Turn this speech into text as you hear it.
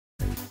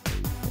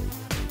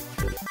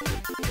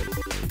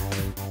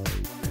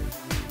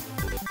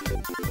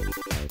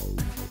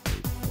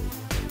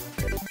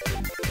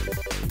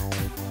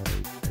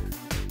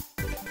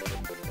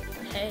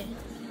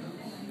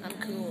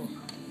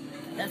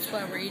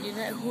That's why we're eating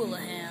at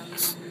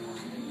Houlihan's.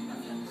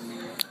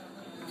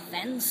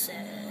 Fancy.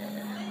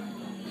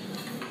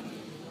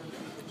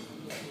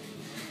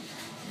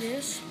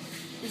 This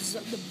is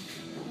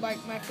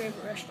like my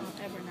favorite restaurant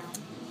ever now.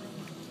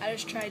 I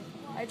tried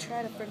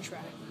a french fry,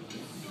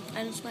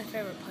 and it's my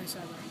favorite place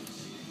ever.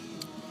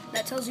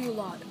 That tells you a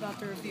lot about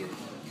the review.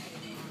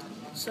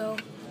 So,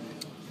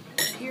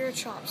 here are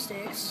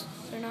chopsticks.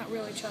 They're not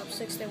really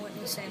chopsticks, they went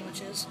in the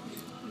sandwiches.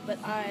 But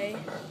I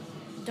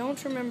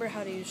don't remember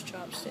how to use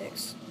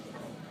chopsticks.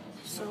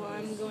 So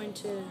I'm going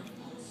to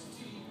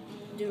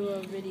do a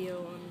video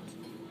on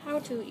how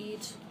to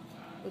eat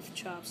with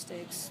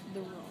chopsticks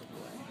the wrong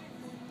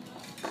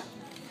way.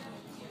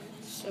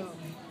 So,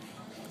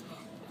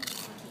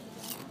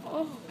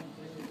 oh,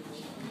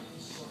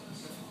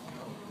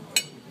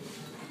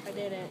 I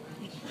did it.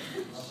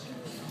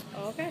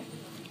 Okay,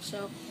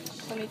 so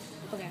let me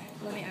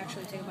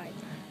actually take a bite.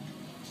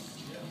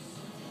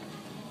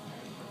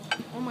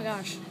 Oh my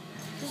gosh,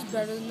 this is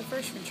better than the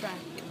first french fry.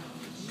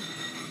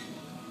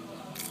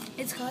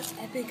 It's got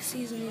epic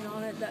seasoning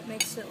on it that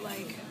makes it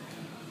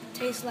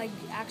taste like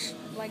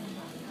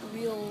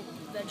real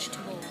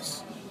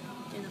vegetables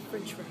in a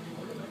french fry.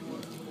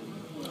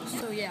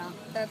 So yeah,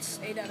 that's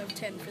 8 out of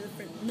 10 for the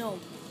french. No,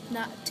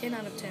 not 10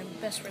 out of 10.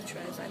 Best french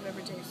fries I've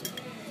ever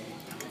tasted.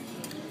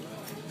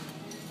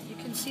 You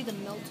can see the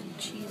melted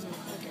cheese in it.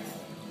 Okay.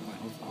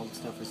 Hold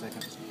still for a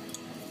second.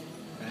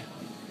 Okay.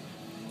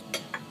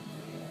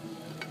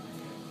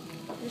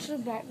 This is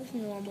about with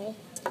normal.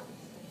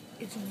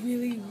 It's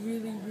really,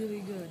 really,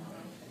 really good.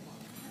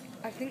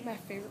 I think my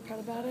favorite part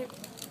about it,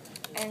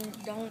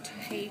 and don't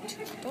hate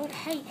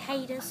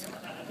us,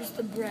 is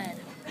the bread.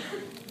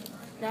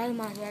 That is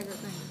my favorite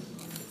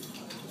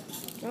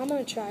thing. Now I'm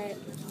gonna try it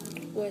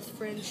with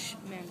French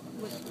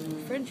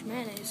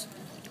mayonnaise.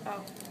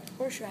 Oh,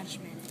 horseradish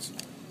mayonnaise.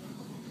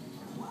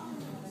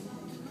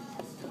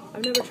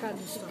 I've never tried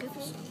this stuff.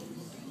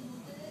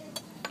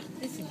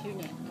 This is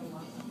huge.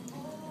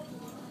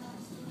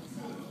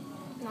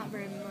 Not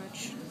very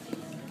much.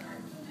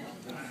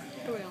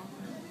 Here we go.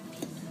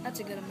 That's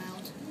a good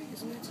amount,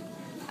 isn't it?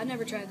 I've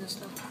never tried this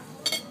stuff.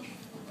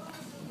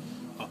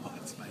 Oh,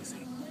 it's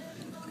spicy.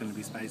 It's gonna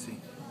be spicy.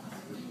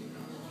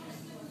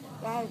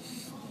 Wow,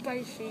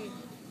 spicy.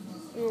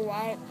 You're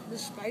right,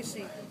 it's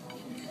spicy.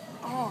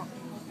 Oh.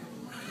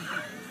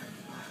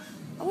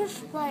 I wish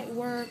Sprite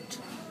worked.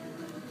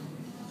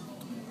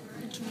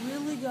 It's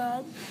really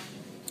good.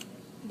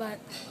 But,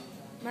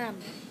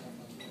 man,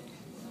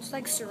 it's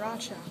like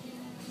sriracha.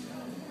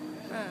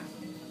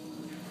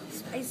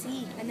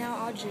 Spicy. And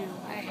now au jus.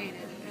 I hate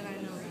it, and I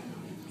know it.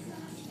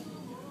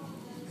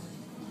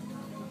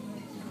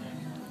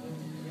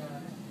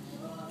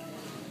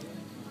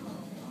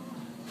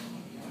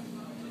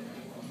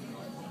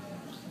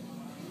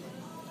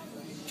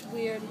 It's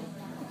weird.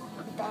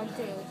 Dog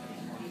tail.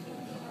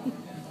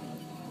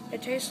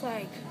 It tastes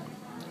like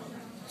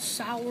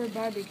sour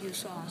barbecue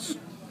sauce.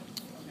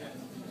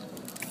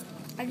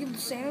 I give the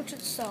sandwich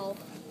itself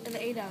an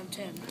 8 out of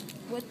 10.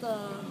 With the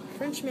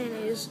French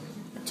mayonnaise,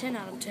 a 10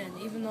 out of 10,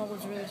 even though it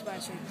was really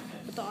spicy.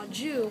 With the au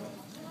jus,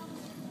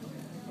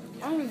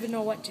 I don't even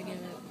know what to give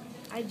it.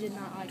 I did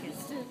not like it.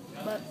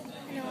 But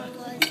No, it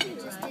was. You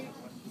just didn't.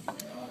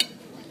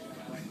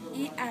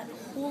 eat at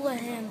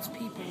Houlihan's,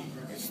 people.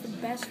 It's the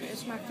best.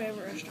 It's my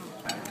favorite restaurant.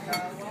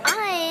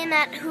 I am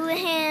at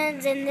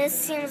Houlihan's, and this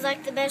seems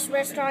like the best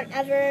restaurant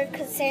ever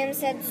because Sam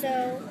said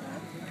so.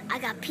 I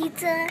got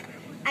pizza.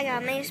 I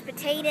got mashed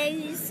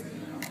potatoes.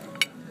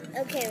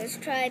 Okay, let's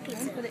try I'm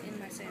pizza. gonna put it in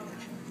my sandwich.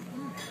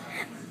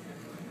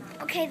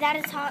 Okay, that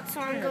is hot, so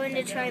I'm going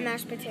to try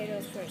mashed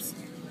potatoes first.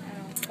 I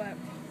know, but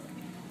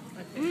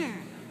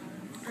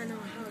I know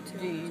how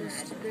to.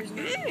 Just there's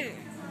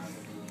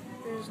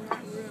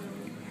not room.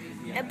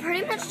 It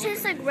pretty much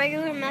tastes like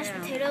regular mashed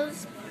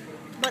potatoes,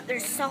 but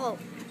there's salt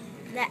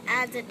that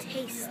adds a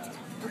taste.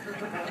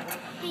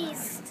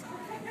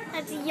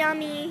 That's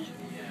yummy.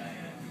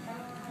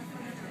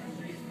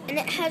 And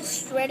it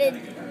has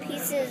shredded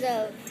pieces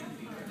of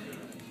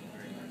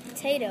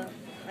potato,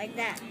 like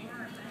that.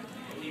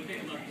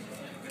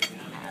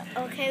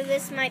 Okay,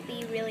 this might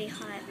be really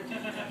hot.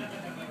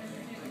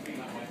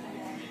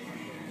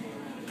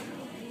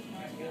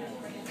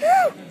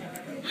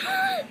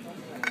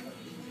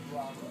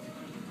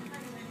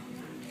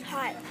 It's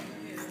hot.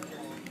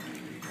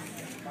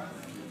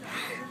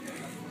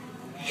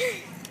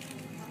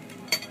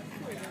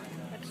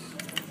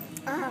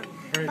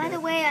 By the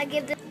way,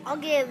 I'll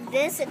give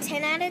this a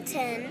 10 out of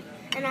 10,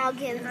 and I'll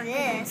give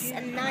this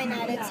a 9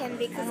 out of 10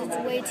 because it's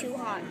way too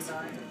hot.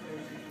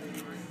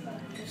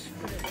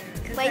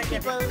 Wait,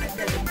 people.